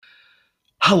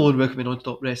Hello and welcome to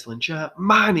Non-Stop Wrestling Chat.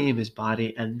 My name is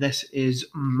Barry and this is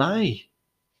my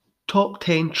top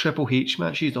 10 Triple H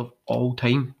matches of all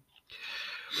time.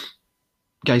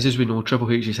 Guys, as we know,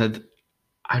 Triple H has had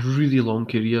a really long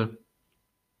career.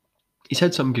 He's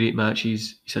had some great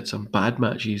matches, he's had some bad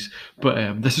matches,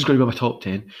 but this is going to be my top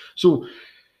 10. So,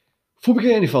 before we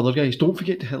get any further, guys, don't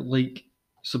forget to hit like,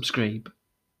 subscribe,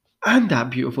 and that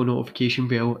beautiful notification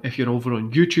bell if you're over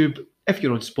on YouTube. If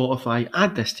you're on Spotify,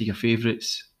 add this to your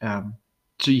favourites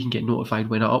so you can get notified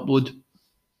when I upload.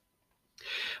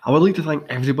 I would like to thank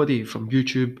everybody from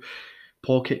YouTube,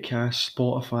 Pocket Cast,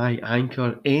 Spotify,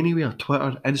 Anchor, anywhere,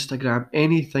 Twitter, Instagram,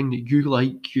 anything that you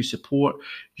like, you support,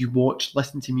 you watch,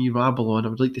 listen to me rabble on. I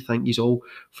would like to thank you all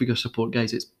for your support,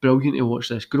 guys. It's brilliant to watch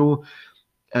this grow,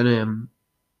 and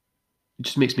it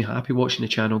just makes me happy watching the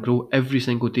channel grow. Every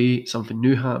single day, something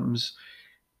new happens.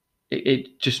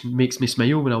 It just makes me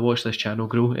smile when I watch this channel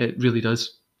grow. It really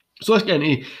does. So let's get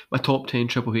into my top 10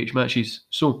 Triple H matches.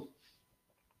 So,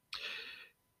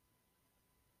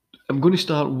 I'm going to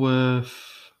start with.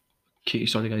 Okay,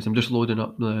 sorry guys, I'm just loading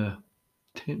up the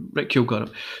 10. Right, cool, got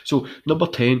it. So, number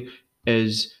 10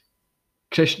 is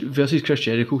Chris versus Chris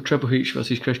Jericho, Triple H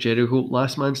versus Chris Jericho,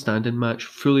 last man standing match,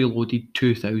 fully loaded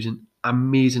 2000.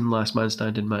 Amazing last man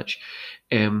standing match.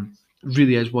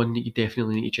 Really is one that you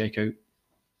definitely need to check out.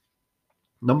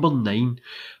 Number 9,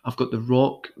 I've got The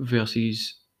Rock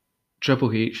versus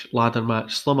Triple H ladder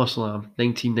match, SummerSlam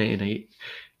 1999.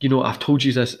 You know, I've told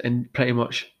you this in pretty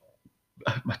much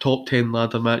my top 10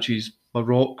 ladder matches. My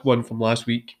Rock one from last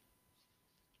week,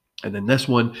 and then this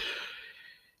one.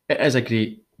 It is a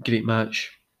great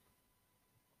match.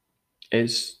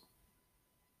 It's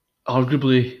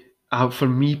arguably, for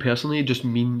me personally, it just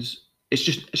means it's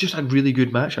just a really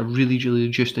good match. I really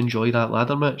just enjoy that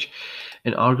ladder match,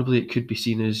 and arguably it could be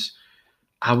seen as,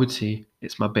 I would say,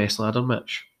 it's my best ladder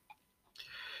match.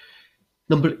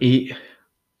 Number 8,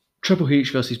 Triple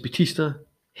H versus Batista,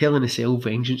 Hell in a Cell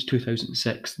Vengeance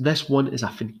 2006. This one is a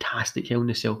fantastic Hell in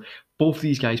a Cell. Both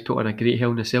these guys put on a great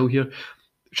Hell in a Cell here.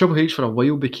 Triple H for a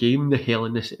while became the Hell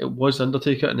in this. It was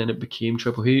Undertaker and then it became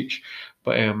Triple H,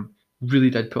 but really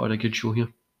did put on a good show here.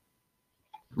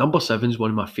 Number 7 is one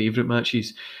of my favourite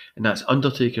matches, and that's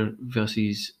Undertaker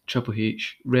versus Triple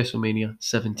H, WrestleMania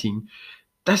 17.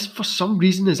 This, for some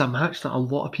reason, is a match that a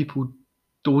lot of people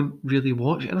don't really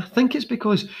watch, and I think it's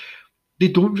because they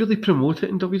don't really promote it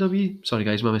in WWE. Sorry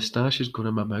guys, my moustache is going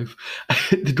in my mouth.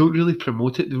 They don't really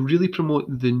promote it. They really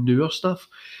promote the newer stuff.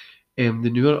 The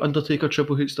newer Undertaker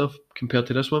Triple H stuff compared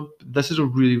to this one. This is a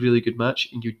really good match,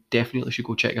 and you definitely should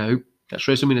go check it out. That's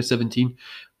WrestleMania 17,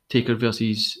 Taker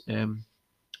versus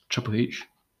Triple H.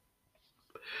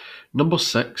 Number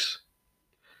 6.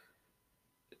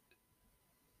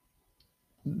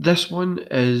 This one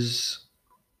is.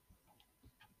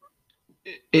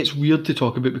 It's weird to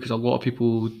talk about because a lot of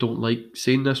people don't like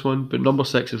saying this one, but number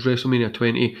 6 is WrestleMania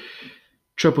 20,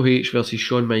 Triple H versus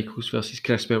Shawn Michaels versus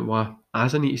Chris Benoit.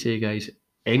 As I need to say, guys,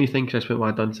 anything Chris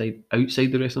Benoit done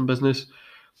outside the wrestling business,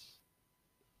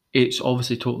 it's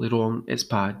obviously totally wrong. It's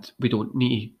bad. We don't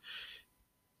need to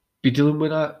be dealing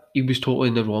with that. He was totally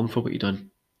in the wrong for what he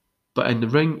done. But in the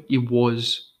ring, he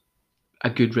was a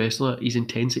good wrestler. His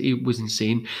intensity was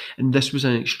insane. And this was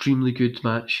an extremely good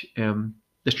match.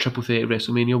 This triple threat at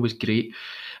WrestleMania was great.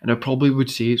 And I probably would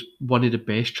say it's one of the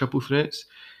best triple threats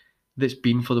that's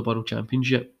been for the World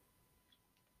Championship.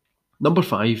 Number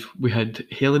 5, we had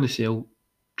Hell in a Cell,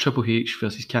 Triple H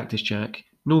versus Cactus Jack,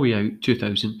 No Way Out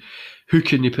 2000. Who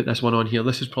couldn't put this one on here?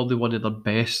 This is probably one of their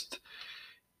best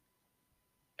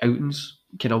outings,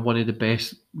 kind of one of the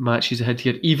best matches I had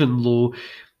here, even though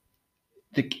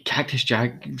the Cactus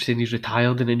Jack saying he's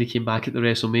retired and then he came back at the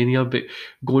WrestleMania, but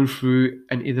going through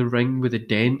into the ring with a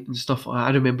dent and stuff like that.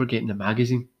 I remember getting the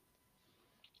magazine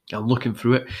and looking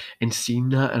through it and seeing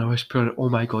that, and I was putting, oh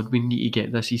my god, we need to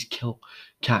get this. He's killed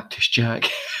Cactus Jack.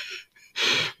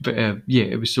 But yeah,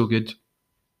 it was so good.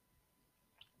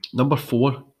 Number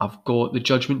 4, I've got the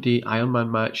Judgment Day Iron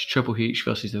Man match, Triple H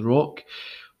versus The Rock.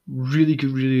 Really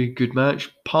good match,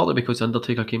 partly because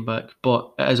Undertaker came back,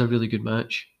 but it is a really good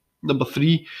match. Number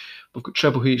 3, we've got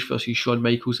Triple H versus Shawn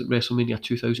Michaels at WrestleMania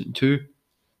 2002.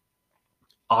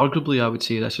 Arguably, I would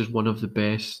say this is one of the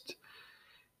best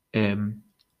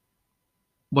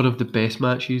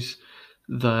matches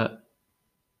that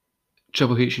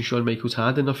Triple H and Shawn Michaels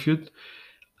had in their feud.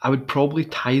 I would probably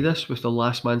tie this with the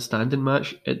Last Man Standing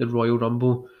match at the Royal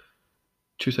Rumble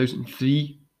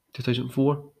 2003,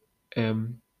 2004.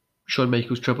 Shawn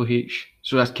Michaels, Triple H.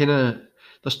 So that's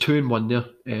there's 2 in 1 there.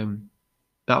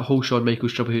 That whole Shawn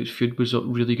Michaels Triple H feud was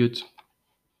really good.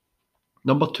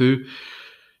 Number 2,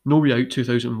 No Way Out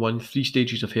 2001, Three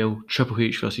Stages of Hell, Triple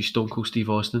H versus Stone Cold Steve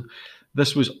Austin.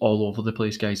 This was all over the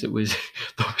place, guys. It was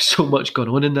there was so much going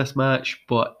on in this match,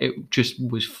 but it just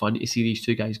was fun to see these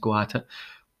two guys go at it.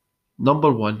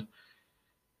 Number 1,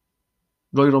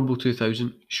 Royal Rumble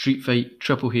 2000, Street Fight,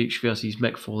 Triple H versus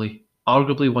Mick Foley.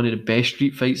 Arguably one of the best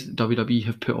street fights that WWE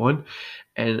have put on,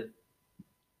 and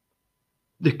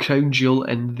the crown jewel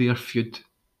in their feud.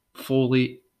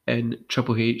 Foley and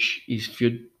Triple H, his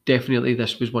feud. Definitely,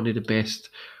 this was one of the best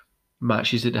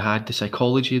matches that they had. The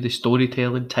psychology, the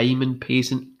storytelling, timing,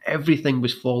 pacing, everything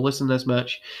was flawless in this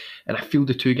match. And I feel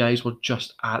the two guys were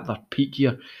just at their peak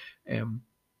here,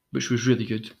 which was really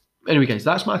good. Anyway, guys,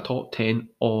 that's my top 10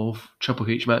 of Triple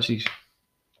H matches.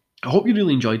 I hope you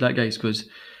really enjoyed that, guys, because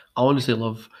I honestly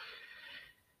love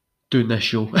doing this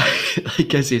show.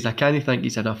 Like I says, I can't thank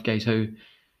you enough, guys,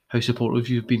 how supportive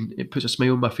you've been. It puts a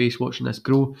smile on my face watching this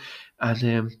grow.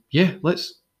 And yeah,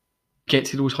 let's get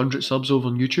to those 100 subs over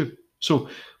on YouTube. So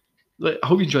I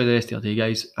hope you enjoy the rest of your day,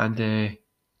 guys. And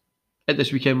at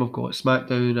this weekend, we've got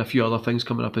SmackDown, a few other things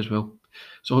coming up as well.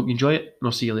 So I hope you enjoy it, and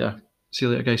I'll see you later. See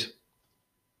you later, guys.